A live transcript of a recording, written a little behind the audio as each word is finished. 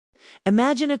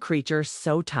Imagine a creature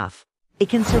so tough, it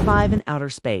can survive in outer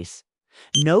space.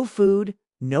 No food,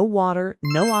 no water,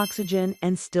 no oxygen,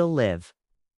 and still live.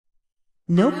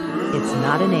 Nope, it's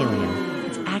not an alien.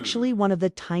 It's actually one of the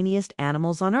tiniest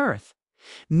animals on Earth.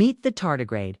 Meet the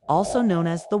tardigrade, also known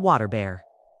as the water bear.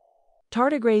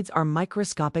 Tardigrades are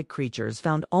microscopic creatures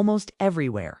found almost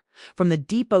everywhere, from the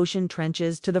deep ocean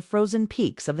trenches to the frozen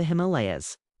peaks of the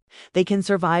Himalayas. They can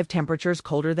survive temperatures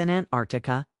colder than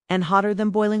Antarctica and hotter than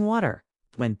boiling water.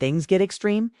 When things get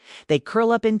extreme, they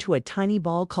curl up into a tiny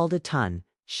ball called a ton,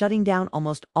 shutting down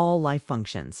almost all life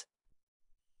functions.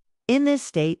 In this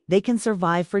state, they can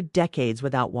survive for decades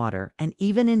without water and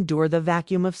even endure the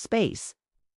vacuum of space.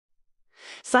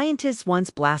 Scientists once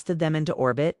blasted them into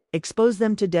orbit, exposed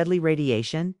them to deadly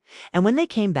radiation, and when they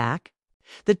came back,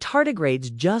 the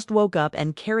tardigrades just woke up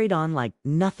and carried on like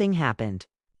nothing happened.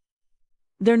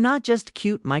 They're not just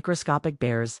cute microscopic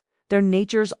bears, they're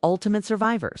nature's ultimate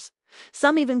survivors.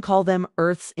 Some even call them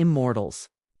Earth's immortals.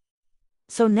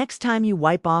 So next time you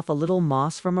wipe off a little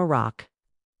moss from a rock,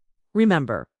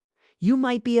 remember, you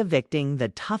might be evicting the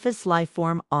toughest life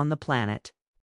form on the planet.